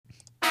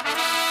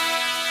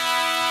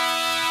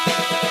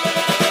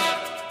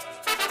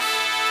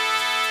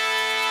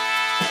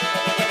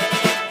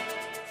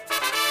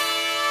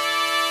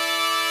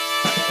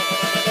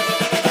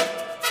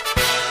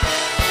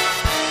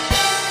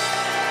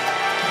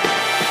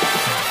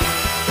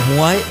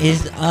What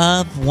is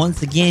up?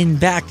 Once again,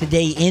 back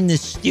today in the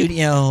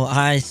studio.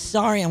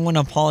 Sorry, I'm going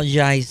to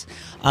apologize.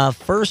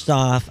 First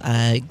off,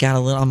 I'm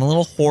a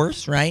little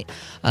hoarse, right?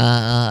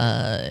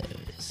 Had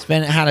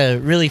a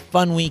really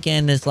fun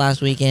weekend this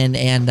last weekend,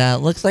 and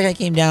looks like I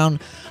came down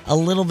a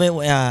little bit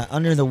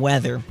under the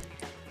weather.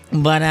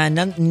 But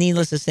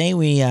needless to say,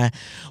 we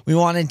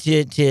wanted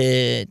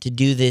to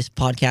do this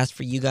podcast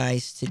for you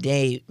guys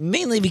today,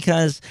 mainly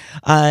because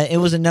it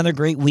was another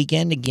great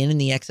weekend again in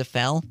the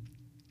XFL.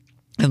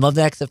 I love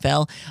the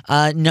XFL.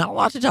 Not a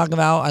lot to talk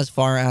about as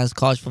far as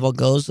college football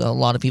goes. A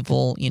lot of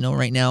people,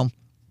 right now,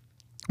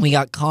 we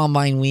got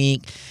Combine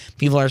Week.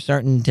 People are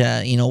starting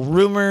to,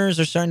 rumors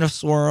are starting to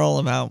swirl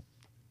about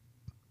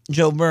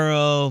Joe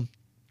Burrow,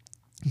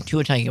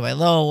 Tua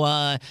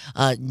Tagovailoa,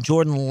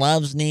 Jordan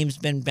Love's name's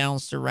been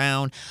bounced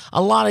around.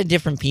 A lot of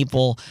different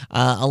people,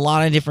 a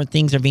lot of different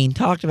things are being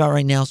talked about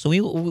right now. So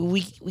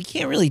we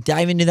can't really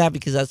dive into that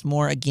because that's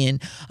more,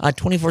 again,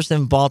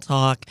 24/7 ball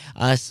talk,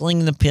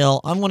 slinging the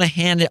pill. I'm going to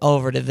hand it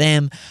over to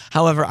them.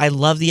 However, I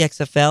love the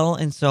XFL,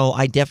 and so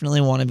I definitely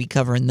want to be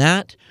covering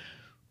that.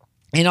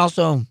 And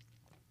also,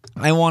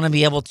 I want to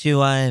be able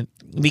to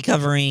be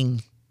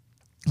covering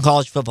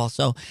college football.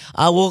 So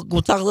we'll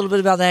talk a little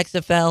bit about the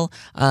XFL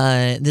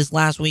this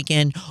last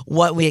weekend,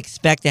 what we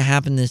expect to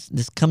happen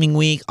this coming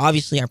week.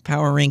 Obviously, our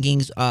power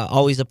rankings,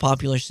 always a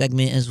popular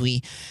segment as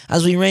we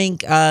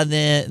rank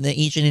the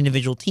each and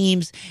individual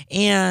teams,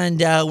 and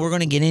we're going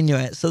to get into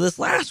it. So this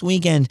last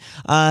weekend.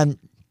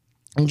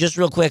 And just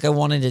real quick, I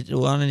wanted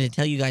to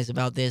tell you guys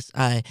about this.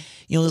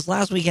 This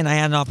last weekend I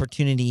had an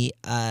opportunity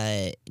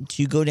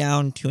to go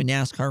down to a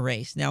NASCAR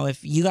race. Now,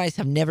 if you guys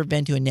have never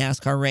been to a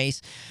NASCAR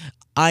race,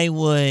 I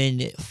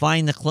would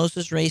find the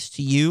closest race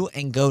to you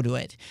and go to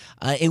it.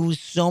 It was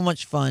so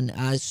much fun.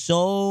 I'm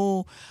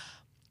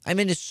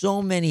into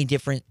so many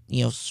different,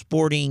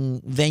 sporting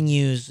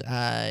venues,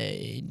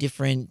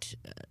 different,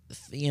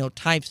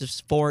 types of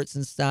sports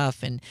and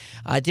stuff, and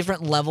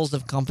different levels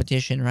of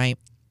competition, right?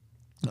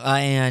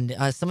 And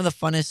some of the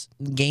funnest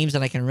games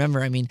that I can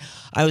remember. I mean,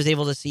 I was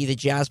able to see the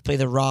Jazz play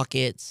the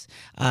Rockets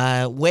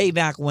way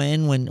back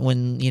when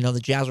the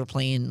Jazz were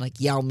playing like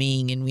Yao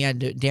Ming and we had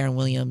Darren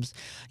Williams.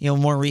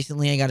 More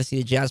recently, I got to see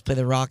the Jazz play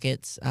the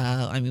Rockets.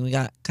 We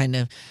got kind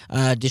of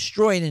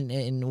destroyed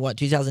in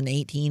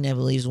 2018, I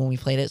believe, is when we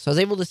played it. So I was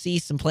able to see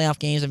some playoff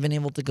games. I've been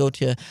able to go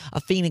to a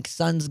Phoenix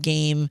Suns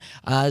game.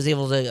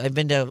 I've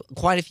been to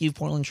quite a few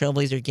Portland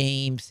Trailblazer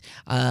games.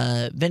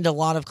 Been to a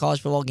lot of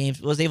college football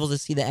games. Was able to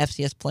see the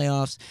FCS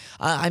playoffs.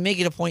 I make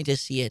it a point to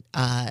see it,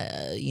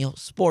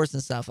 sports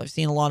and stuff. I've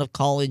seen a lot of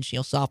college,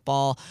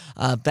 softball,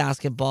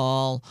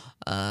 basketball.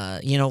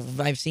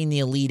 I've seen the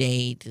Elite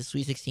Eight, the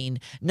Sweet 16.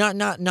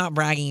 Not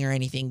bragging or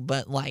anything,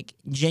 but like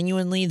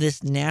genuinely, this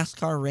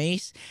NASCAR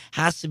race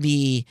has to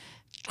be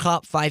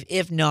top 5,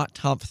 if not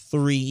top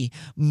 3,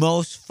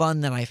 most fun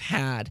that I've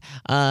had.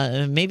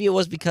 Maybe it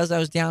was because I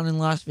was down in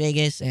Las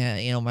Vegas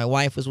and, my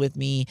wife was with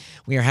me.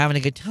 We were having a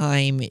good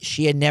time.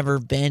 She had never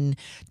been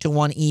to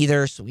one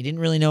either, so we didn't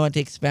really know what to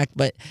expect,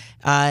 but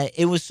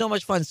it was so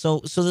much fun.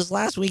 So this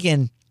last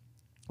weekend,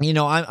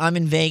 I'm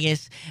in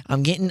Vegas.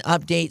 I'm getting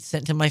updates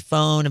sent to my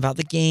phone about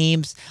the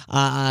games.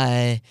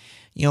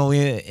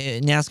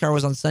 NASCAR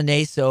was on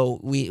Sunday, so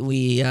we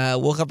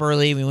woke up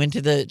early. We went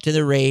to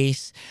the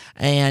race,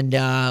 and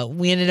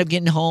we ended up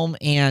getting home.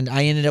 And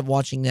I ended up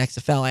watching the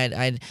XFL.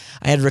 I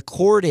had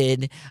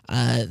recorded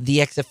the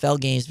XFL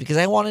games because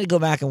I wanted to go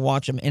back and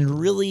watch them and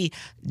really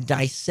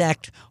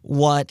dissect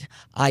what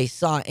I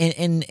saw.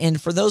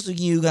 And for those of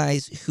you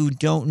guys who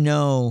don't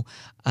know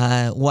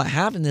what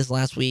happened this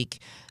last week,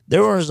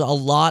 there was a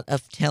lot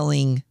of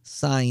telling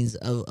signs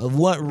of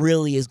what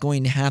really is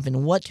going to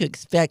happen, what to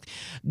expect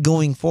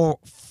going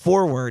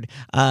forward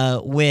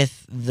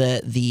with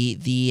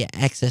the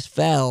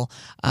XFL.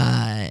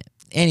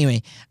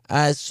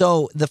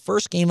 So the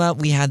first game up,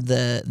 we had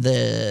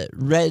the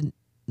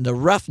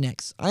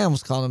Roughnecks. I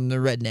almost called them the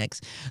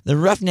Rednecks. The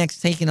Roughnecks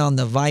taking on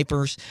the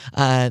Vipers.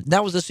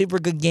 That was a super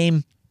good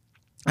game.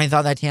 I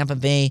thought that Tampa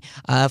Bay,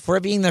 for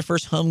it being their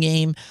first home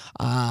game,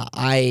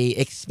 I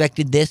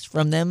expected this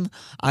from them.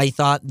 I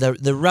thought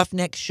the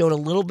Roughnecks showed a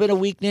little bit of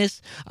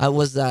weakness. It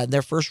was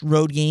their first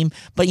road game,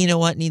 but you know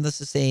what? Needless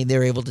to say,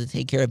 they're able to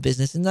take care of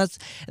business, and that's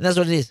what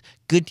it is.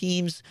 Good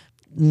teams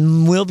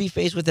will be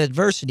faced with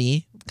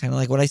adversity, kind of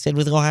like what I said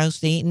with Ohio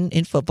State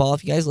in football.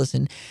 If you guys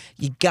listen,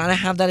 you gotta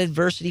have that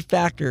adversity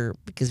factor,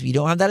 because if you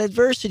don't have that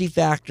adversity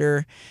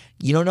factor,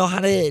 you don't know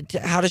how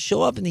to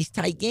show up in these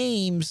tight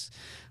games.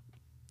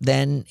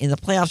 Then in the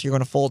playoffs, you're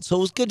going to fold. So it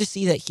was good to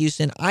see that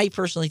Houston. I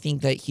personally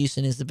think that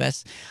Houston is the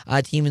best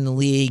team in the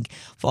league,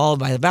 followed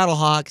by the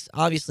Battlehawks.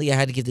 Obviously, I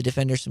had to give the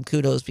Defenders some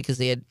kudos because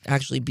they had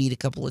actually beat a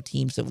couple of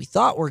teams that we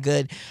thought were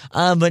good.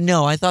 But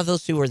no, I thought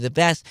those two were the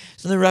best.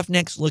 So the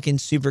Roughnecks looking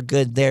super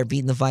good there,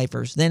 beating the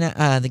Vipers. Then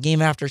the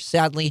game after,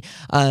 sadly,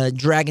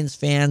 Dragons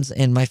fans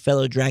and my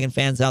fellow Dragon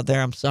fans out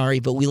there, I'm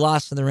sorry, but we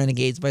lost to the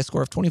Renegades by a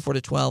score of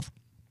 24-12.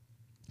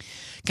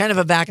 kind of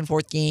a back and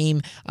forth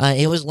game.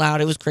 It was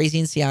loud. It was crazy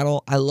in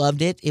Seattle. I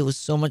loved it. It was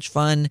so much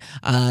fun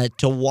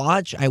to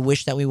watch. I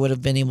wish that we would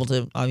have been able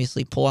to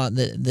obviously pull out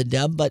the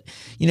dub, but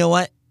you know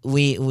what?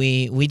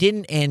 We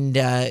didn't, and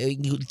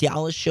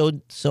Dallas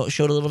showed a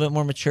little bit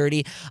more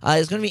maturity.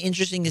 It's going to be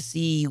interesting to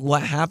see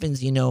what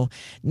happens.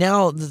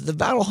 Now the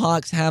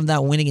Battlehawks have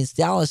that win against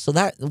Dallas, so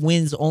that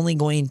win's only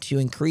going to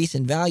increase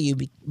in value.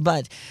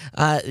 But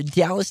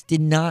Dallas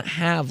did not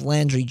have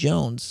Landry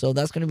Jones, so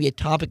that's going to be a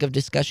topic of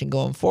discussion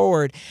going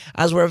forward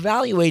as we're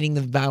evaluating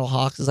the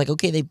Battlehawks. It's like,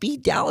 okay, they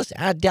beat Dallas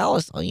at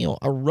Dallas,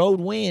 a road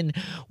win,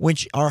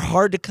 which are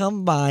hard to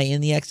come by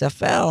in the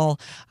XFL.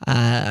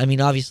 I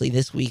mean, obviously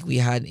this week we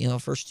had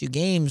first two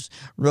games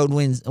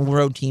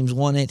road teams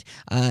won it,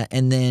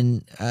 and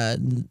then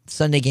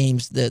Sunday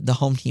games the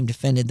home team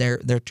defended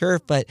their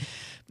turf, but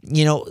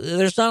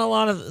there's not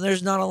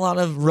a lot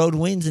of road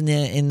wins in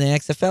the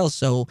XFL,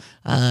 so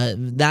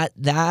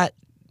that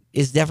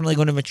is definitely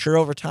going to mature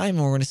over time,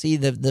 and we're going to see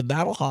the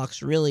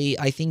Battlehawks really.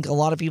 I think a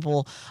lot of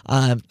people,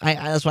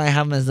 that's why I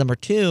have them as number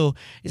 2,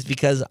 is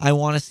because I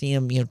want to see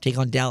them take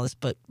on Dallas,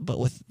 but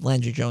with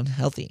Landry Jones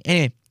healthy.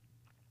 Anyway,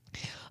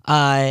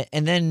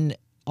 and then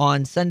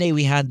on Sunday,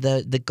 we had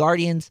the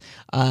Guardians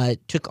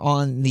took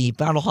on the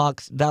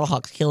Battlehawks.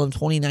 Battlehawks killed them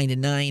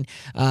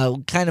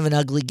 29-9. Kind of an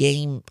ugly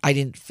game. I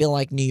didn't feel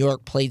like New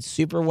York played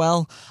super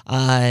well.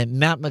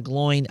 Matt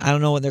McGloin, I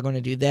don't know what they're going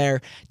to do there.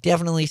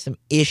 Definitely some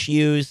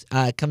issues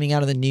coming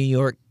out of the New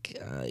York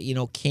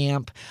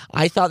camp.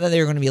 I thought that they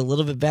were going to be a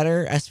little bit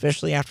better,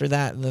 especially after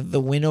the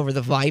win over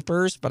the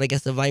Vipers. But I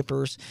guess the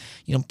Vipers,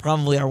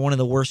 probably are one of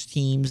the worst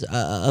teams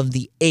of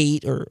the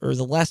 8 or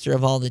the lesser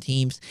of all the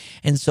teams.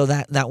 And so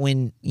that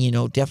win,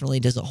 definitely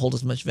doesn't hold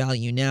as much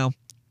value now.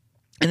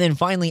 And then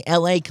finally,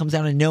 LA comes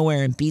out of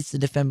nowhere and beats the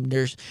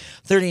Defenders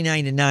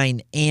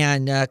 39-9.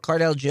 And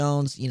Cardale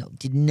Jones,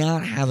 did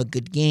not have a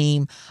good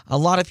game. A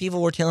lot of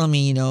people were telling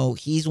me,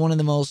 he's one of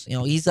the most,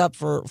 he's up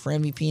for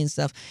MVP and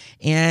stuff.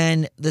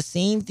 And the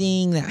same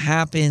thing that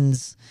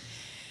happened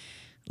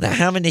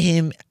to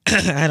him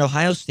at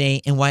Ohio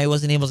State and why he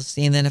wasn't able to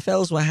stay in the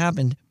NFL is what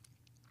happened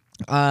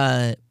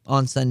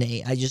on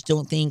Sunday. I just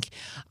don't think.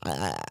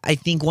 I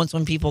think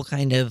when people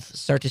kind of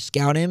start to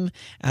scout him,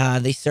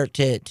 they start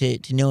to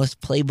know his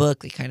playbook.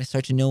 They kind of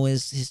start to know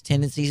his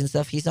tendencies and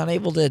stuff. He's not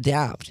able to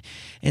adapt,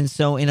 and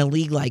so in a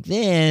league like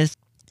this.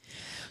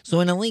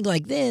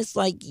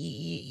 Like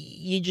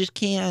you just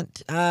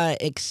can't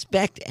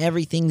expect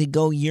everything to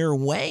go your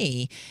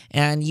way,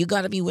 and you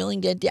got to be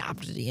willing to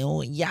adapt.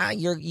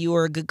 You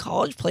were a good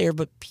college player,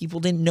 but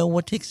people didn't know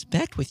what to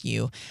expect with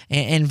you,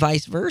 and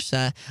vice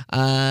versa.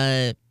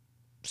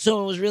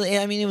 So it was really,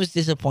 it was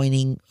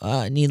disappointing,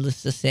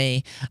 needless to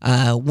say,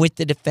 with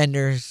the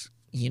Defenders.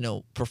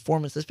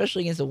 Performance,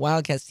 especially against the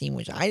Wildcats team,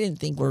 which I didn't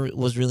think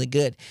was really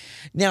good.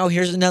 Now,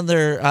 here's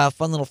another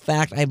fun little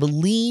fact. I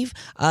believe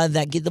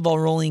that Get the Ball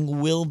Rolling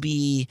will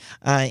be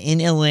in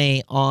LA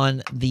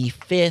on the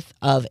 5th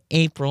of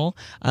April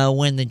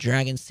when the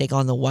Dragons take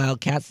on the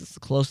Wildcats. It's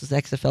the closest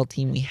XFL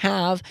team we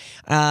have.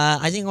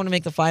 I think I'm going to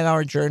make the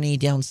 5-hour journey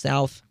down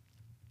south.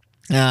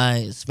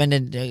 Spend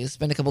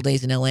a couple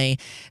days in LA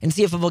and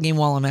see a football game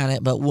while I'm at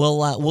it, but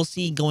we'll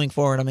see going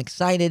forward. I'm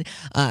excited.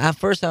 At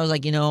first I was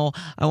like,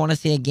 I want to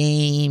see a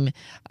game.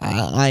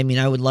 I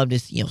would love to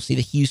see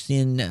the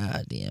Houston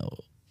and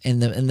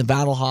the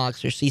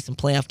Battlehawks or see some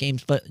playoff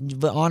games, but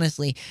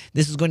honestly,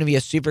 this is going to be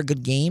a super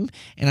good game,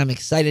 and I'm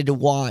excited to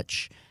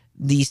watch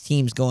these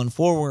teams going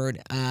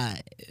forward.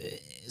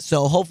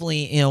 So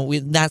hopefully,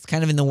 that's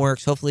kind of in the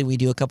works. Hopefully we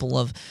do a couple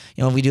of,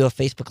 we do a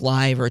Facebook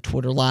Live or a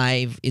Twitter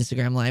Live,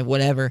 Instagram Live,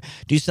 whatever.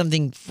 Do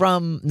something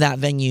from that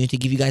venue to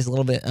give you guys a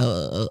little bit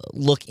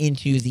look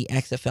into the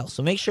XFL.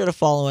 So make sure to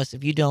follow us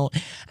if you don't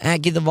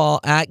at Get the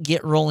Ball at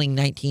Get Rolling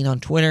 19 on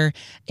Twitter,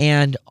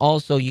 and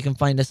also you can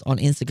find us on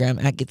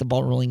Instagram at Get the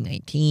Ball Rolling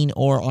 19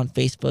 or on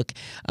Facebook,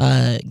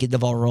 Get the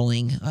Ball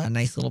Rolling. A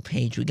nice little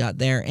page we got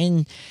there.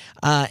 And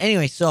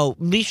anyway, so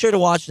be sure to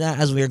watch that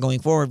as we are going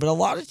forward. But a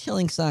lot of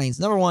telling signs.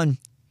 Number one,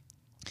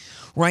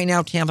 right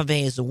now, Tampa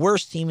Bay is the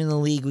worst team in the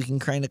league. We can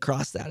kind of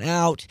cross that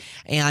out.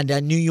 And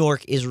New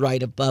York is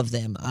right above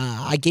them.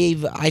 I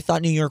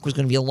thought New York was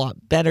going to be a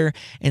lot better.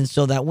 And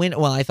so that win,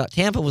 I thought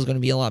Tampa was going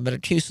to be a lot better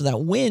too. So that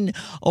win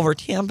over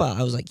Tampa,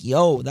 I was like,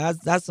 yo,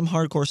 that's some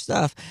hardcore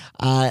stuff.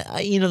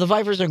 The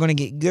Vipers they're going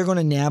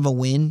to nab a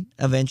win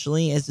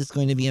eventually. It's just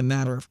going to be a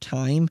matter of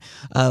time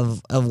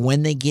of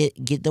when they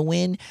get the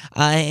win.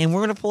 And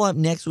we're going to pull up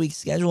next week's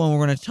schedule, and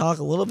we're going to talk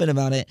a little bit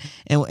about it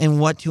and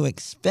what to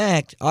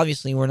expect.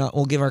 Obviously,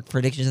 we'll give our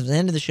predictions at the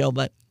end of the show,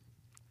 but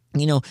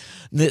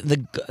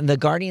the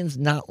Guardians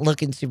not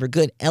looking super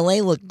good. LA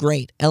looked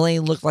great. LA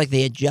looked like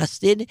they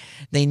adjusted.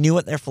 They knew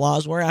what their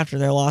flaws were after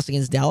their loss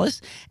against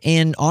Dallas.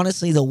 And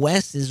honestly, the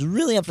West is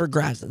really up for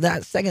grabs.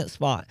 That second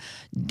spot,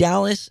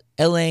 Dallas,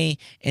 LA,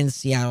 and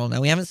Seattle.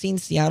 Now, we haven't seen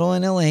Seattle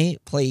and LA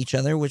play each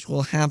other, which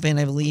will happen,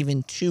 I believe,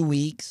 in 2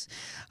 weeks,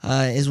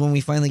 is when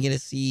we finally get to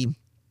see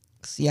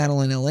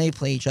Seattle and LA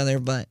play each other.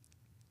 But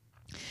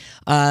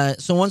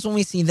So once when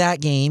we see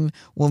that game,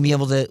 we'll be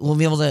able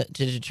to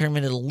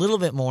determine it a little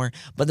bit more.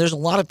 But there's a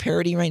lot of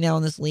parity right now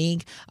in this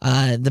league.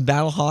 The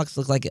Battlehawks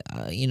look like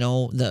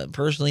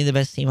personally the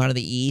best team out of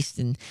the East,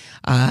 and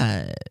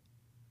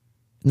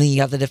then you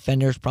got the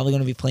Defenders probably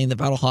going to be playing the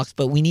Battlehawks,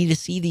 but we need to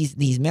see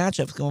these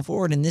matchups going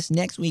forward. And this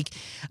next week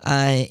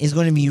is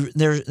going to be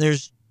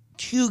there's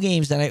two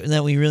games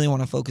that we really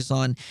want to focus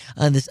on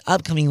this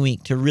upcoming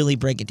week to really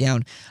break it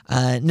down.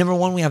 Number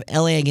one, we have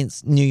LA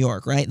against New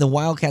York, right? The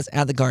Wildcats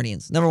at the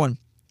Guardians. Number one.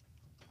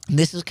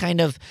 This is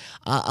kind of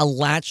a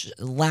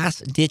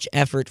last-ditch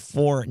effort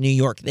for New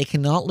York. They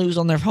cannot lose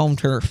on their home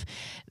turf.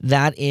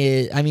 That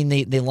is, I mean,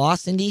 they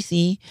lost in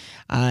D.C.,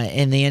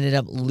 and they ended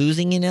up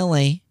losing in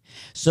L.A.,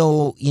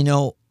 so,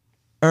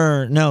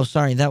 no,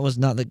 sorry, that was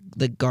not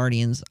the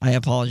Guardians. I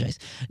apologize.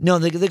 No,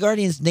 the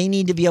Guardians, they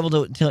need to be able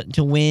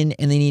to win,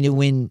 and they need to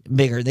win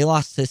bigger. They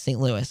lost to St.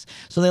 Louis.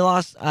 So they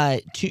lost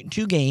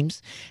two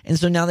games, and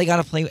so now they got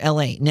to play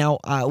L.A. Now,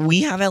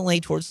 we have L.A.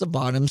 towards the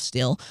bottom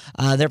still.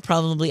 They're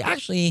probably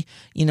actually,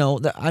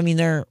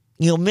 they're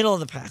middle of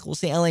the pack. We'll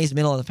say L.A. is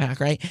middle of the pack,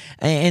 right?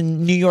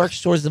 And New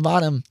York's towards the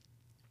bottom.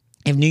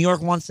 If New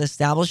York wants to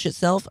establish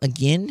itself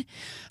again,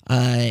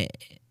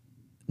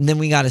 then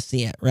we got to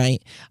see it,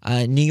 right?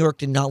 New York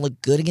did not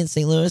look good against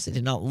St. Louis. It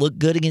did not look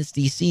good against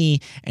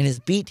D.C. and has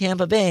beat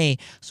Tampa Bay.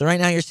 So right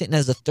now you're sitting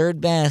as the third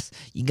best.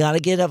 You got to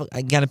get up.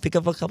 I got to pick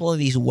up a couple of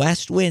these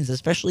West wins,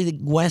 especially the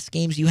West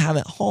games you have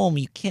at home.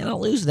 You cannot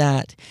lose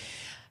that.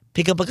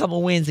 Pick up a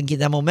couple wins and get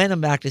that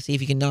momentum back to see if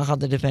you can knock out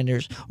the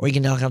Defenders or you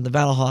can knock out the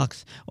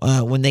Battlehawks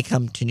when they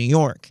come to New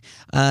York.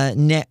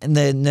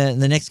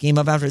 The next game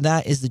up after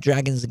that is the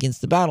Dragons against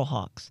the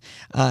Battlehawks.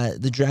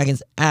 The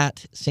Dragons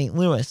at St.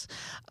 Louis.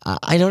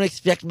 I don't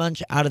expect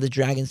much out of the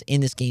Dragons in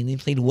this game. They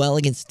played well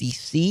against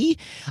D.C.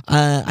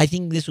 I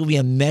think this will be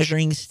a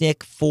measuring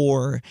stick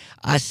for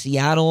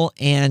Seattle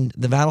and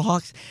the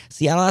Battlehawks.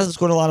 Seattle hasn't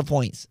scored a lot of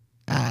points.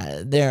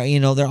 Their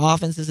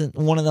offense isn't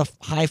one of the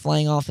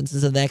high-flying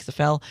offenses of the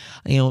XFL.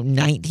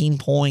 19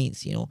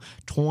 points,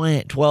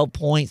 12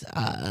 points,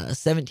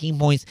 17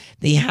 points.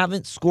 They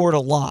haven't scored a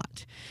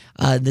lot.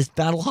 This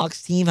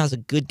Battlehawks team has a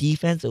good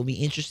defense. It'll be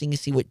interesting to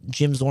see what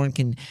Jim Zorn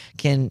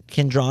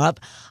can draw up.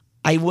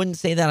 I wouldn't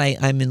say that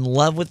I'm in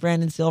love with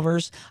Brandon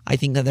Silvers. I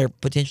think that there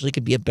potentially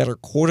could be a better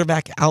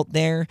quarterback out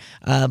there.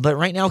 But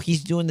right now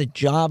he's doing the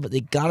job. They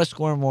got to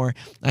score more.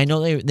 I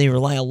know they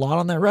rely a lot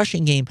on that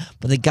rushing game,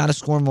 but they got to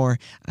score more.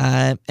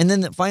 And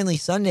then finally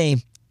Sunday,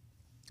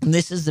 and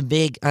this is the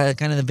big,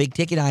 kind of the big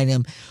ticket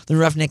item, the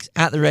Roughnecks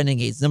at the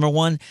Renegades. Number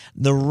one,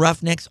 the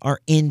Roughnecks are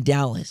in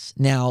Dallas.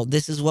 Now,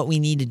 this is what we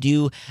need to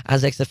do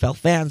as XFL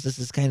fans. This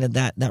is kind of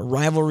that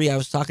rivalry I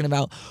was talking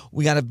about.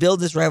 We got to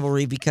build this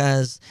rivalry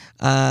because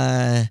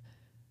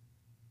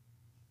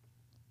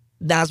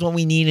that's what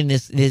we need in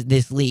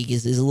this league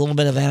is a little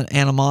bit of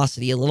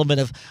animosity, a little bit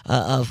of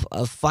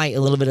fight,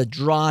 a little bit of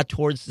draw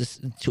towards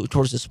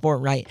the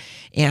sport, right?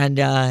 And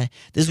this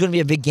is going to be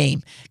a big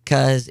game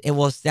because it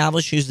will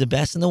establish who's the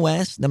best in the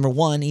West. Number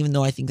one, even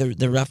though I think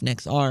the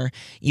Roughnecks are,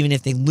 even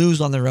if they lose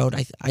on the road,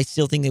 I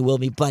still think they will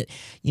be. But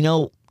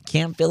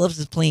Cam Phillips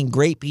is playing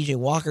great. PJ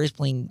Walker is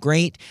playing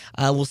great.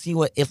 We'll see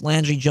if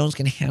Landry Jones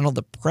can handle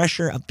the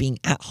pressure of being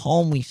at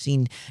home. We've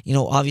seen,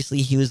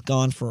 obviously he was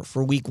gone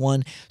for week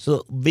one.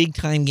 So big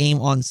time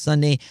game on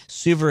Sunday.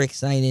 Super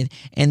excited.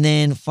 And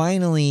then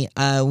finally,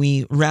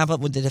 we wrap up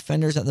with the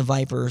Defenders at the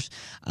Vipers.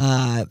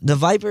 The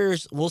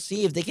Vipers, we'll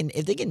see if they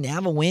can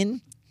nab a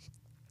win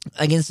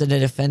against the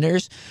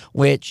Defenders,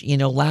 which,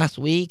 last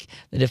week,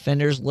 the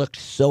Defenders looked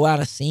so out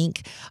of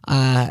sync,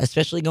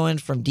 especially going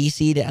from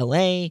D.C. to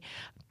L.A.,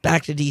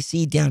 back to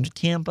D.C., down to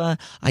Tampa.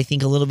 I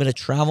think a little bit of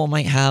travel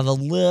might have a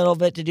little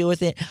bit to do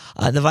with it.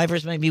 The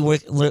Vipers might be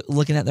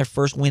looking at their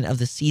first win of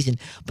the season,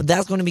 but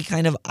that's going to be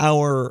kind of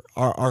our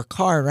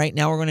card. Right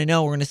now, we're going to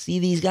know. We're going to see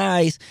these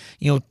guys,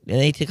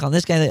 they take on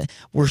this guy.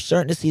 We're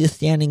starting to see the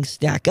standings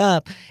stack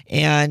up.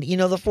 And,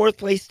 the fourth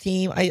place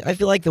team, I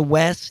feel like the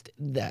West,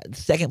 the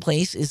second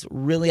place is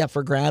really up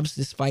for grabs,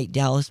 despite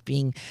Dallas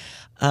being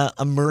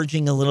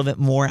emerging a little bit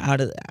more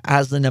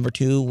as the number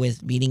two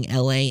with beating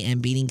LA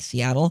and beating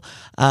Seattle.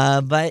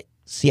 But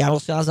Seattle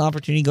still has an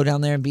opportunity to go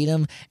down there and beat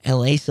them.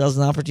 LA still has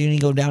an opportunity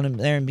to go down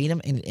there and beat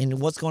them. And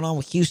what's going on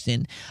with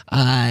Houston?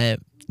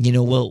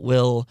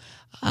 Will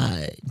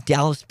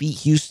Dallas beat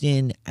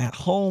Houston at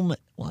home?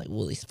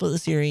 Will they split the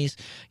series?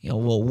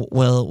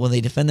 Will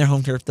they defend their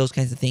home turf? Those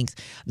kinds of things.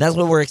 That's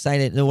what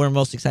we're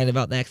most excited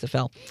about the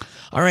XFL.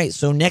 All right,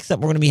 so next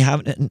up we're going to be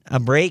having a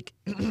break.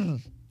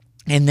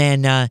 And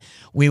then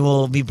we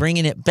will be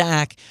bringing it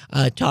back,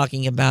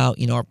 talking about,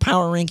 our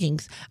power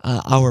rankings,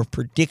 our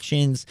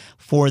predictions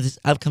for this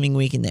upcoming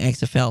week in the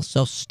XFL.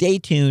 So stay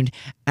tuned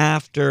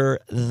after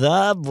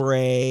the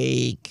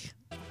break.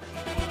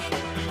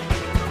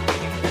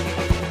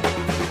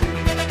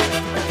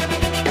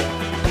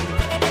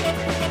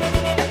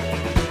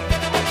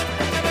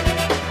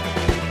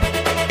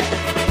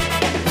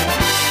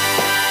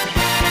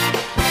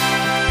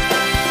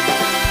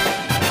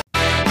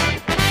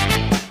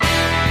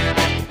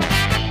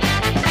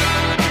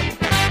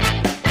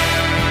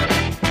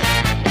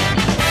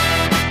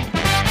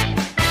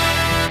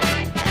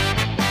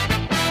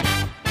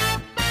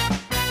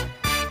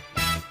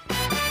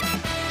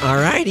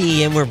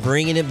 and we're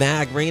bringing it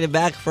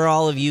back for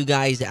all of you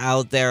guys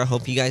out there.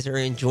 Hope you guys are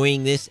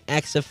enjoying this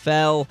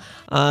XFL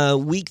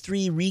Week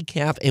 3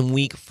 recap and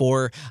Week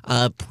 4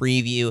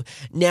 preview.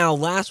 Now,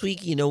 last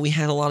week, we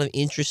had a lot of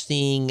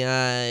interesting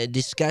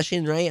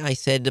discussion, right? I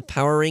said the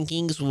power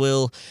rankings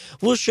will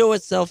show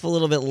itself a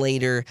little bit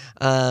later.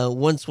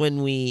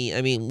 When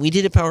we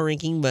did a power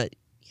ranking, but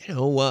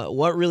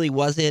what really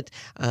was it?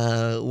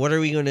 What are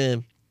we going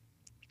to...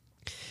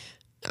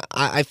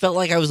 I felt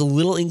like I was a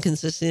little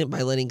inconsistent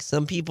by letting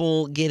some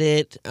people get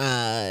it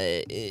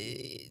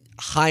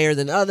higher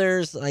than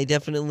others. I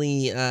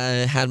definitely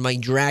had my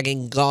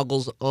dragon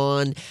goggles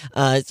on.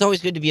 It's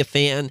always good to be a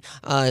fan.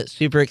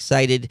 Super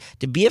excited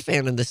to be a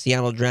fan of the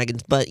Seattle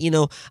Dragons, but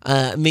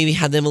maybe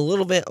had them a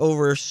little bit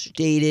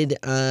overstated.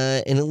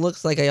 And it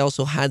looks like I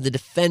also had the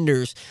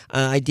Defenders.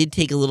 I did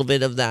take a little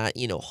bit of that,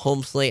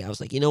 home slate. I was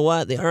like, you know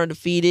what? They are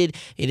undefeated.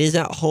 It is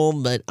at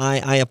home, but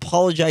I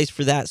apologize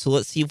for that. So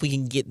let's see if we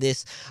can get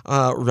this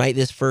right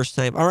this first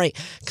time. All right,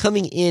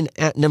 coming in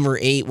at number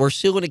 8, we're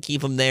still going to keep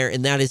them there,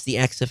 and that is the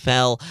XFL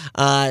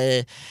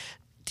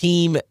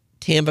team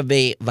Tampa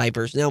Bay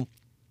Vipers. Now,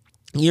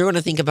 you're going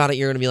to think about it.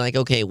 You're going to be like,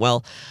 okay,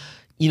 well,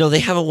 they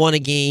haven't won a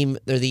game.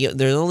 They're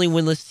the only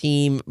winless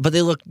team, but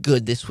they looked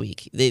good this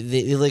week. They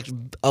looked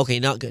okay,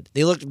 not good.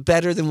 They looked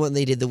better than what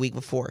they did the week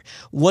before.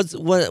 What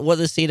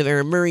the state of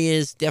Aaron Murray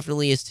is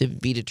definitely is to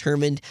be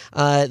determined.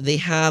 They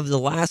have the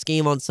last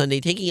game on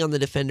Sunday taking on the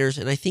Defenders,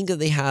 and I think that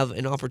they have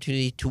an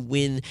opportunity to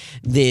win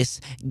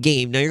this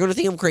game. Now, you're going to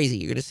think I'm crazy.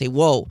 You're going to say,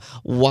 whoa,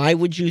 why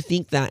would you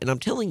think that? And I'm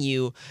telling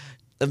you,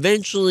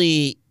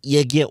 eventually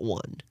you get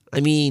one. I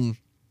mean,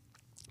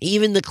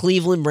 even the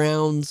Cleveland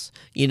Browns,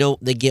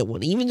 they get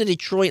one. Even the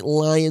Detroit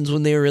Lions,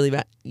 when they were really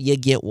bad, you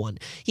get one.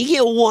 You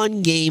get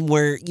one game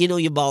where,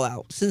 you ball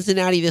out.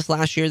 Cincinnati this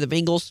last year, the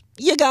Bengals,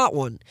 you got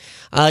one.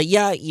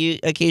 You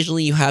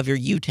occasionally you have your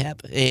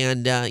UTEP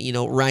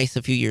and, Rice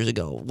a few years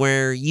ago,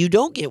 where you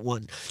don't get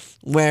one.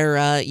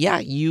 Where,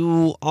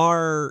 you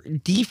are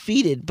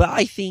defeated. But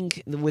I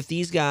think with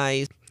these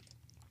guys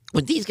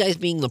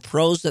being the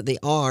pros that they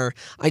are,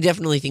 I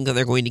definitely think that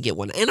they're going to get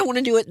one. And I want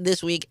to do it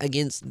this week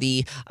against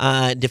the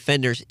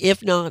Defenders.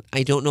 If not,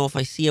 I don't know if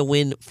I see a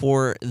win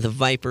for the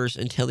Vipers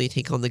until they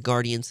take on the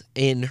Guardians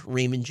in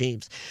Raymond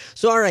James.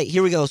 So, all right,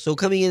 here we go. So,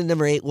 coming in at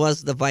number 8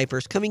 was the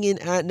Vipers. Coming in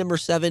at number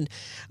 7,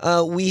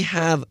 we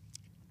have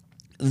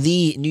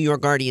the New York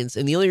Guardians.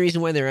 And the only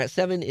reason why they're at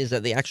 7 is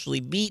that they actually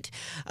beat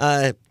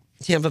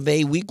Tampa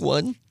Bay Week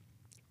 1.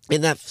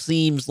 And that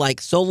seems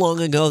like so long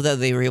ago that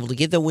they were able to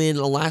get the win.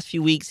 The last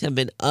few weeks have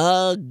been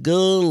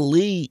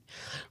ugly.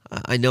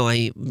 I know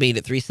I made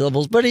it 3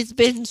 syllables, but it's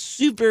been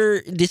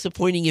super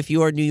disappointing if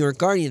you are a New York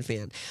Guardian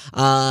fan.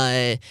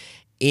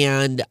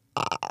 And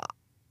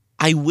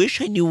I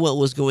wish I knew what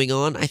was going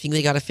on. I think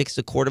they got to fix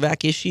the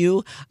quarterback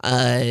issue.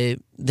 They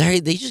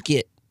just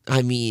get,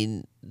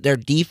 their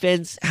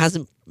defense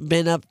hasn't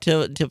been up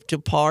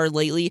to par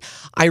lately.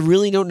 I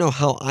really don't know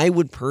how I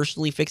would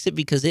personally fix it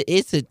because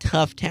it's a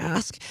tough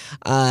task.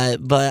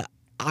 But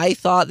I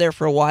thought there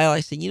for a while, I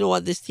said, you know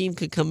what, this team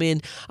could come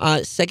in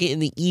second in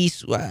the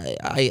East.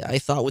 I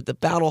thought with the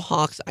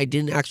Battlehawks, I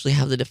didn't actually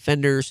have the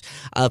Defenders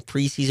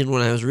preseason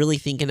when I was really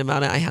thinking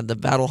about it. I had the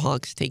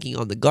Battlehawks taking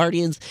on the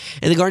Guardians,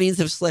 and the Guardians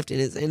have slipped, and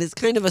it's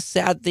kind of a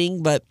sad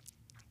thing, but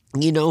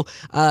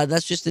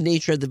that's just the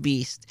nature of the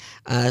beast.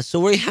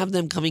 So we have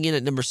them coming in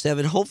at number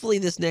 7. Hopefully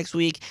this next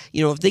week,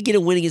 if they get a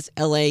win against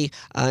LA,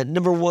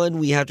 number 1,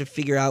 we have to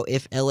figure out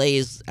if LA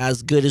is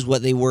as good as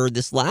what they were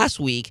this last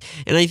week.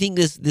 And I think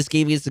this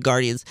game against the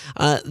Guardians,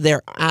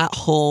 they're at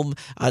home.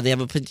 They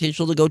have a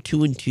potential to go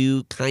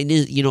 2-2, kind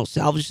of,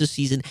 salvage the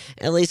season.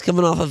 LA's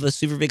coming off of a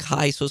super big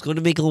high, so it's going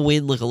to make a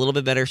win look a little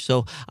bit better.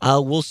 So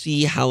we'll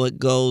see how it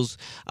rolls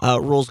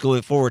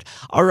going forward.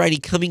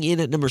 Alrighty, coming in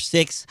at number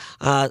 6.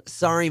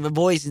 Sorry, my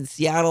boys in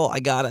Seattle, I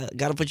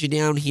gotta put you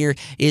down here,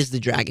 is the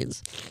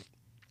Dragons.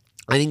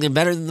 I think they're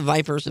better than the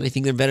Vipers, and I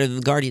think they're better than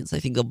the Guardians. I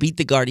think they'll beat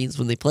the Guardians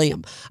when they play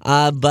them.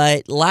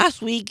 But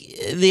last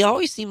week, they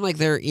always seem like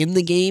they're in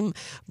the game,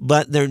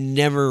 but they're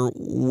never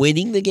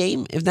winning the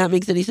game, if that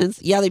makes any sense.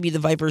 Yeah, they beat the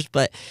Vipers,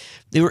 but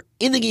they were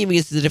in the game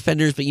against the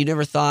Defenders, but you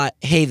never thought,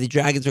 hey, the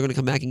Dragons are going to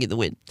come back and get the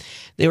win.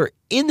 They were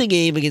in the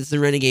game against the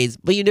Renegades,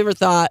 but you never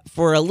thought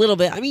for a little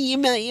bit. You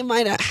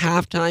might at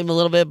halftime a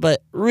little bit,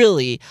 but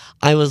really,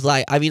 I was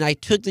like, I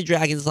took the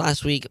Dragons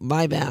last week.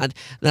 My bad.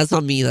 That's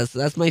on me.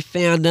 That's my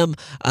fandom.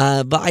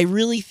 But I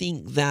really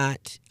think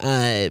that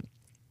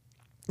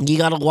you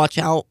got to watch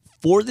out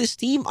for this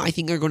team. I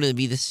think they're going to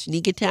be the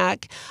sneak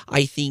attack.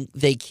 I think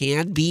they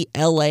can beat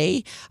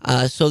LA.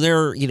 So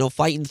they're,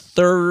 fighting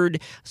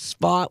third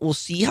spot. We'll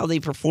see how they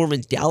perform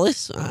in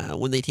Dallas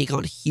when they take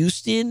on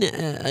Houston,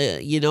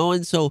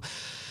 and so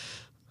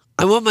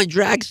I want my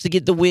Drags to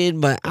get the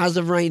win, but as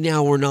of right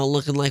now, we're not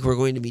looking like we're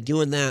going to be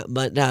doing that.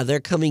 But they're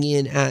coming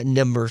in at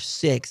number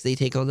 6. They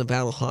take on the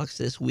Battlehawks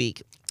this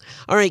week.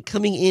 All right,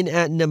 coming in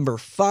at number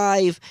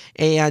 5,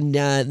 and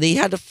they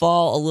had to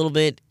fall a little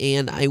bit,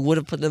 and I would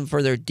have put them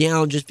further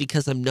down just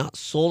because I'm not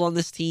sold on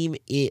this team,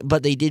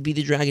 but they did beat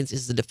the Dragons,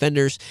 is the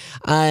Defenders.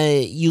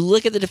 You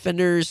look at the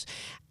Defenders,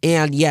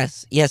 and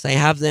yes, I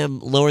have them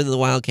lower than the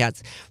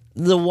Wildcats.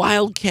 The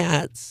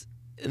Wildcats,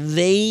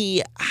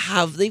 they've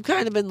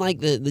kind of been like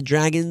the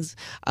Dragons.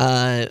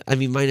 I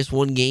mean, minus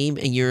one game,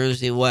 and you're gonna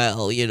say,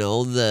 well,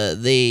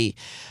 they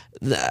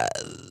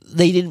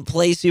didn't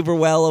play super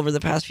well over the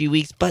past few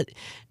weeks, but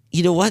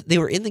you know what? They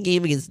were in the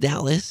game against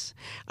Dallas.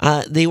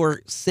 They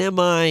were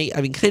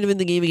kind of in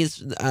the game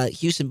against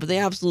Houston, but they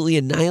absolutely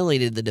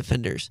annihilated the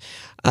Defenders.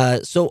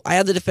 So I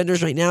have the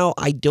Defenders right now.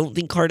 I don't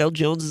think Cardell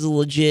Jones is a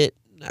legit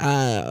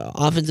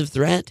offensive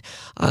threat.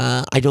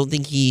 I don't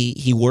think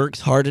he works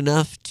hard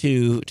enough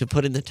to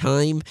put in the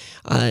time.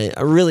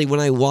 Really, when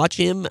I watch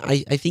him,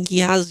 I think he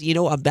has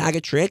a bag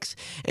of tricks,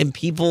 and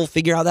people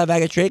figure out that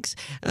bag of tricks.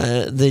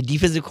 The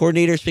defensive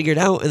coordinators figure it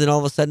out, and then all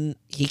of a sudden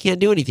he can't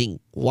do anything.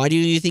 Why do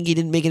you think he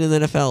didn't make it in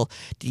the NFL?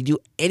 Did he do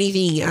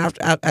anything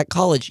at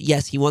college?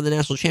 Yes, he won the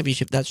national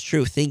championship. That's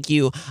true. Thank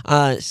you,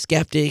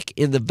 skeptic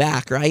in the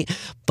back, right?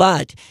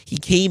 But he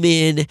came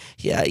in.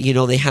 Yeah,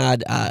 they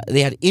had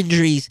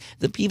injuries.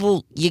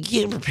 You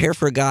can't prepare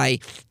for a guy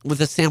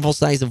with a sample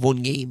size of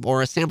one game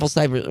or a sample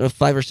size of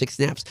 5 or 6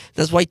 snaps.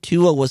 That's why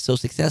Tua was so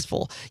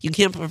successful. You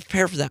can't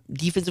prepare for that.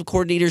 Defensive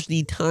coordinators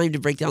need time to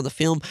break down the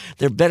film.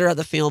 They're better at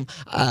the film.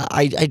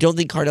 I don't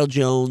think Cardell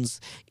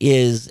Jones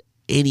is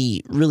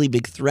any really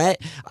big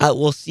threat.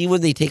 We'll see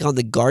when they take on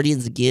the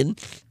Guardians again.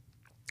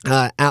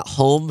 At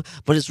home,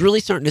 but it's really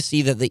starting to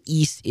see that the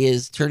East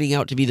is turning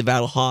out to be the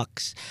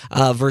Battlehawks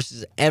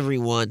versus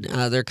everyone.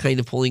 They're kind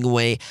of pulling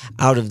away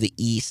out of the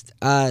East.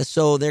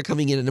 So they're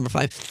coming in at number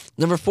 5.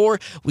 Number 4,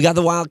 we got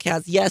the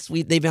Wildcats. Yes,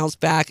 they bounced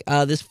back.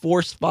 This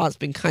 4th spot's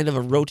been kind of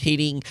a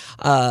rotating,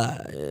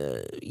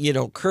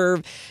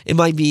 curve. It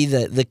might be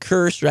the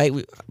curse, right?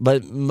 But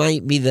it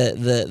might be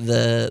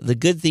the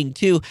good thing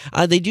too.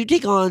 They do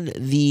take on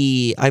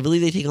I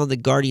believe they take on the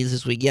Guardians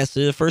this week. Yes,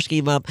 so the first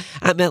game up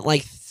at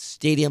MetLife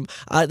Stadium.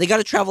 They got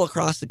to travel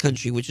across the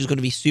country, which is going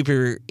to be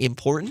super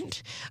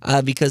important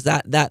because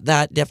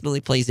that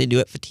definitely plays into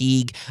it.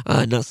 Fatigue,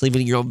 not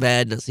sleeping in your own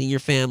bed, not seeing your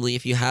family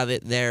if you have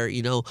it there,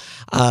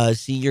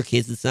 seeing your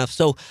kids and stuff.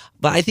 So,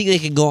 but I think they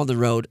can go on the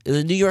road.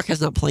 New York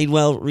has not played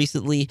well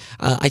recently.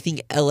 I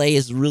think LA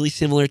is really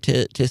similar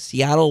to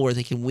Seattle, where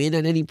they can win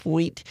at any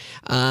point.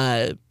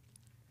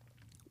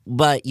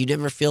 But you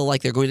never feel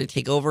like they're going to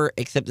take over,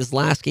 except this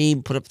last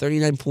game, put up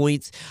 39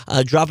 points,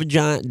 dropping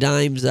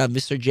dimes,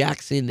 Mr.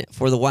 Jackson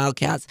for the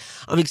Wildcats.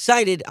 I'm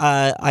excited.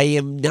 I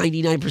am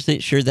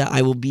 99% sure that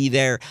I will be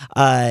there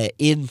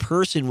in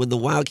person when the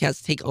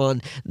Wildcats take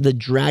on the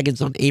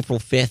Dragons on April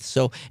 5th.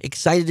 So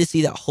excited to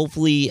see that.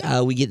 Hopefully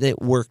we get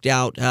that worked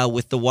out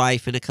with the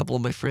wife and a couple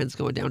of my friends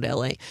going down to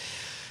LA.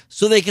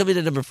 So they come in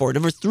at number 4.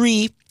 Number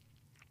 3,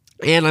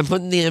 and I'm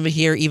putting them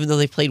here, even though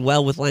they played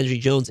well with Landry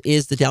Jones,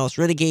 is the Dallas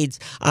Renegades.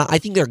 I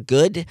think they're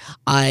good.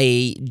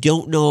 I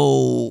don't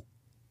know.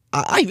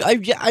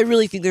 I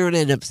really think they're going to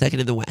end up second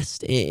in the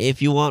West,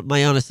 if you want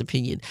my honest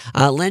opinion.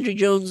 Landry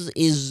Jones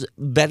is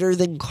better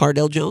than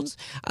Cardell Jones.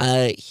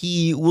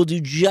 He will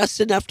do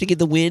just enough to get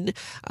the win,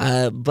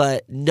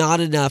 but not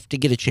enough to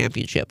get a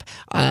championship.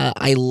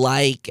 I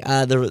like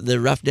the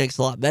Roughnecks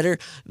a lot better.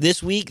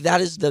 This week,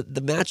 that is the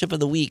matchup of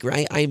the week,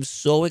 right? I am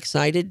so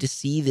excited to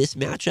see this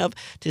matchup,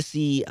 to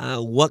see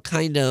what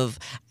kind of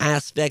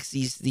aspects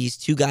these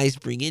two guys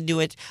bring into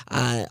it.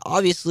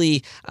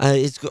 Obviously,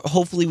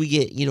 hopefully we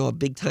get a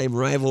big time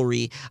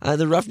rivalry.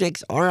 The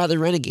Roughnecks are at the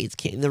Renegades.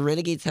 The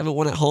Renegades haven't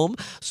won at home,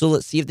 so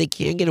let's see if they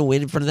can get a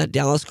win in front of that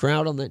Dallas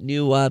crowd on that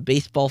new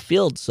baseball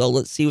field. So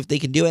let's see if they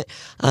can do it,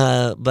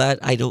 but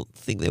I don't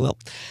think they will.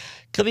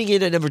 Coming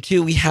in at number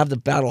 2, we have the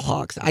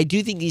Battlehawks. I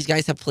do think these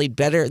guys have played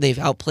better. They've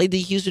outplayed the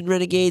Houston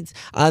Renegades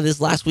this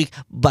last week,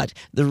 but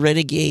the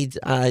Renegades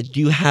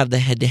do have the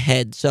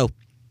head-to-head. So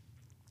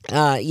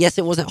yes,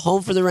 it wasn't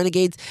home for the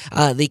Renegades.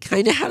 They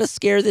kind of had a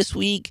scare this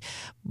week,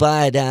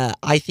 but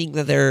I think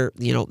that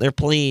they're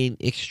playing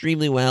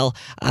extremely well.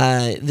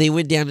 They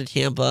went down to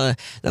Tampa.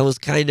 That was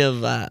kind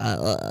of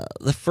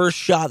the first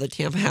shot that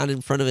Tampa had in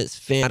front of its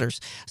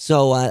fans.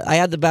 So I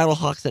had the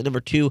Battlehawks at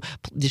number 2,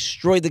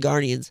 destroyed the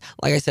Guardians.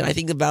 Like I said, I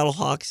think the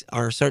Battlehawks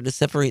are starting to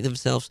separate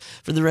themselves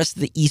from the rest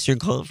of the Eastern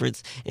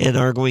Conference and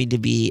are going to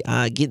be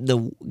getting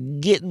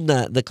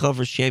the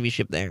conference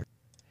championship there.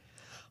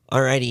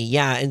 Alrighty,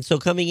 yeah, and so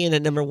coming in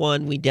at number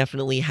 1, we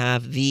definitely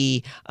have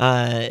the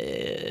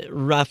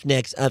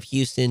Roughnecks of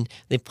Houston.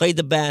 They played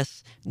the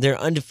best. They're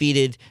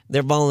undefeated.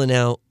 They're balling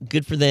out.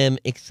 Good for them.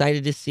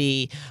 Excited to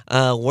see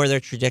where their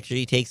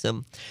trajectory takes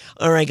them.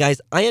 All right, guys,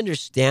 I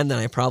understand that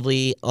I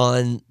probably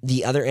on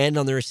the other end,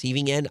 on the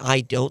receiving end,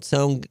 I don't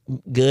sound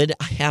good.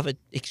 I have an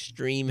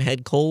extreme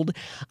head cold.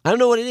 I don't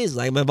know what it is.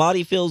 Like, my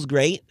body feels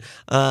great,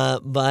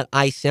 but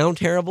I sound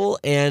terrible,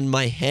 and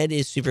my head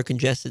is super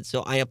congested,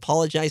 so I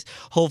apologize.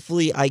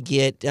 Hopefully I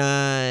get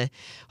back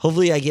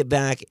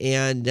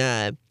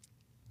and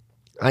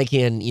I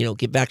can,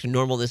 get back to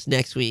normal this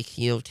next week,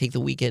 take the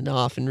weekend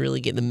off and really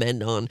get the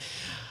mend on.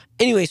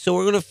 Anyway, so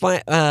we're going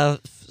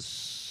to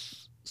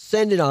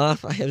send it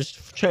off. I was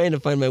trying to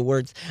find my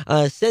words.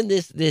 Send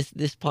this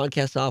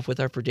podcast off with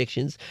our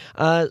predictions.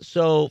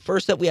 So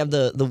first up, we have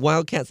the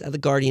Wildcats at the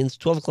Guardians,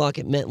 12 o'clock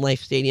at MetLife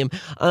Stadium.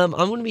 I'm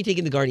going to be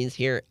taking the Guardians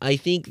here. I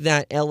think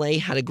that LA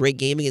had a great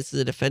game against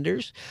the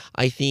Defenders.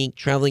 I think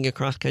traveling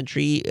across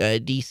country,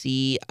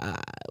 DC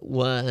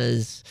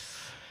was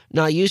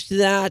not used to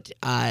that.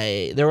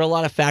 There were a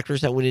lot of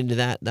factors that went into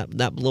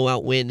that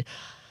blowout win.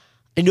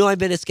 I know I've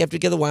been a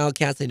skeptic of the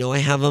Wildcats. I know I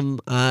have them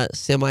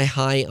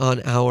semi-high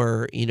on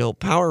our,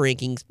 power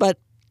rankings, but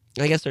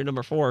I guess they're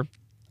number 4.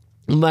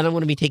 But I'm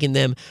going to be taking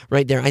them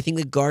right there. I think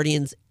the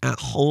Guardians at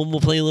home will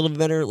play a little bit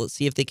better. Let's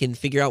see if they can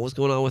figure out what's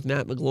going on with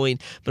Matt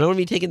McGloin. But I'm going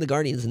to be taking the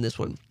Guardians in this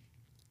one.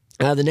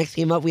 The next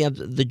game up, we have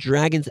the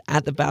Dragons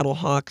at the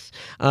Battlehawks,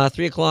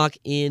 3 o'clock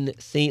in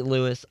St.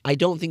 Louis. I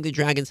don't think the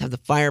Dragons have the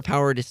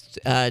firepower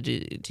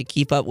to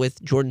keep up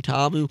with Jordan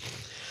Ta'amu.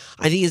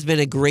 I think it's been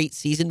a great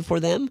season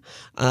for them.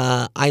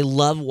 I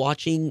love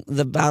watching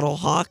the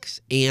Battlehawks,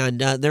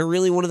 and they're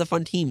really one of the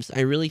fun teams.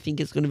 I really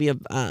think it's going to be a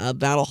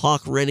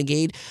Battlehawk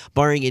Renegade,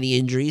 barring any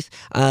injuries,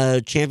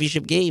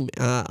 championship game.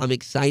 I'm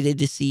excited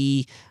to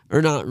see,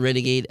 or not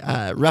Renegade,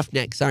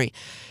 Roughneck, sorry.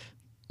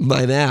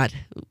 My bad.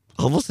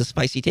 Almost a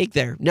spicy take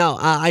there. No,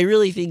 I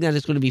really think that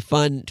it's going to be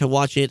fun to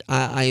watch it.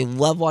 I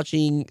love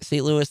watching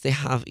St. Louis. They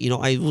have,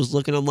 I was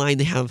looking online.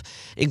 They have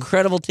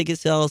incredible ticket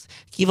sales.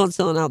 Keep on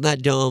selling out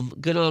that dome.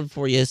 Good on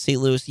for you,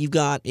 St. Louis. You've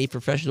got a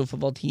professional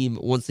football team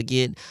once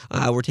again.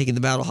 We're taking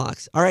the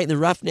Battlehawks. All right, the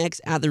Roughnecks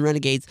at the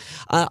Renegades.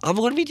 I'm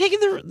going to be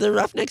taking the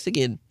Roughnecks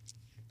again.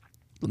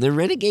 The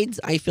Renegades,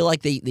 I feel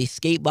like they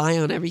skate by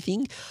on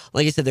everything.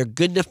 Like I said, they're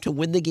good enough to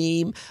win the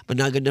game, but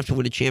not good enough to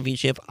win a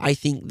championship. I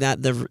think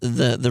that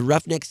the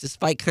Roughnecks,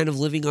 despite kind of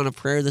living on a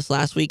prayer this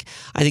last week,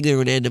 I think they're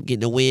going to end up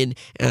getting a win,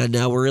 and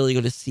we're really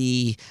going to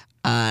see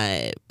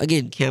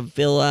again, Cam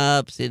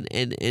Phillips and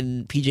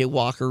PJ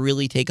Walker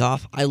really take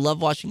off. I love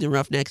watching the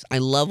Roughnecks. I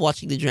love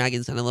watching the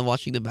Dragons, and I love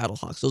watching the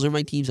Battlehawks. Those are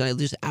my teams that I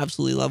just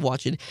absolutely love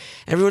watching.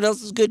 Everyone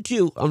else is good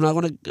too. I'm not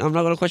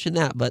gonna question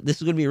that, but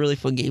this is gonna be a really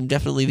fun game.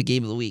 Definitely the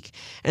game of the week.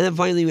 And then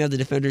finally, we have the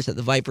Defenders at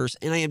the Vipers,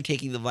 and I am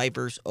taking the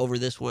Vipers over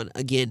this one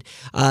again.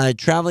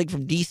 Traveling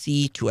from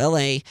DC to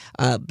LA,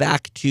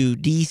 back to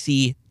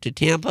DC to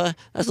Tampa.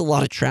 That's a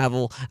lot of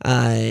travel.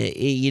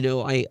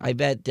 I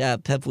bet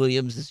Pep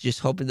Williams is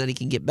just hoping that he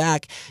can get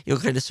back,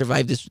 kind of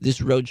survive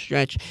this road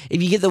stretch.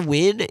 If you get the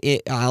win,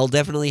 I'll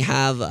definitely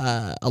have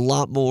a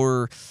lot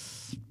more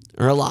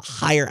or a lot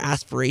higher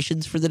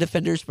aspirations for the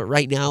Defenders, but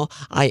right now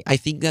I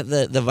think that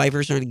the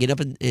Vipers are going to get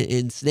up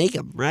and snake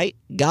them. Right,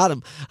 got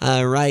them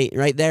right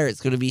there.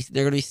 They're going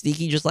to be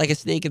sneaky just like a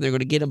snake, and they're going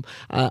to get them.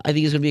 I think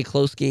it's going to be a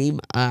close game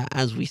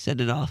as we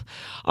send it off.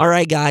 All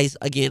right, guys.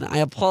 Again, I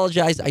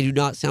apologize. I do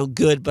not sound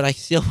good, but I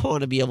still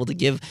want to be able to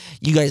give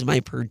you guys my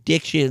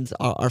predictions.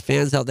 Our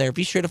fans out there,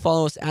 be sure to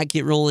follow us at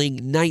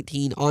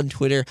GetRolling19 on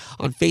Twitter,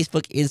 on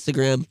Facebook,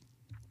 Instagram.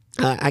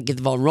 I Get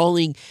the Ball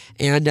Rolling,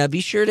 and be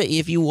sure to,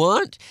 if you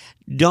want,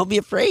 don't be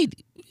afraid.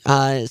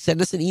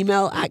 Send us an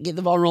email at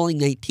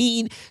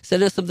gettheballrolling19.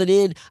 Send us something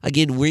in.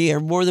 Again, we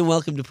are more than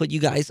welcome to put you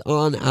guys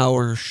on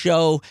our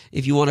show.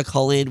 If you want to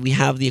call in, we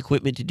have the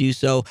equipment to do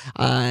so.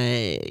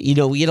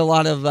 We get a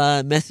lot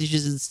of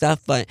messages and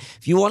stuff, but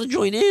if you want to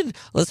join in,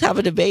 let's have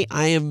a debate.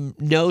 I am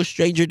no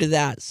stranger to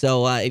that.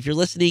 So if you're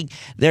listening,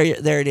 there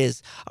it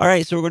is. All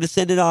right, so we're going to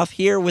send it off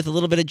here with a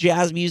little bit of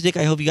jazz music.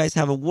 I hope you guys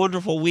have a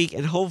wonderful week,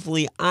 and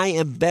hopefully I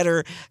am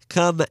better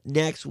come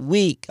next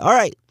week. All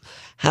right.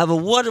 Have a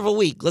wonderful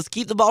week. Let's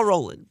keep the ball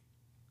rolling.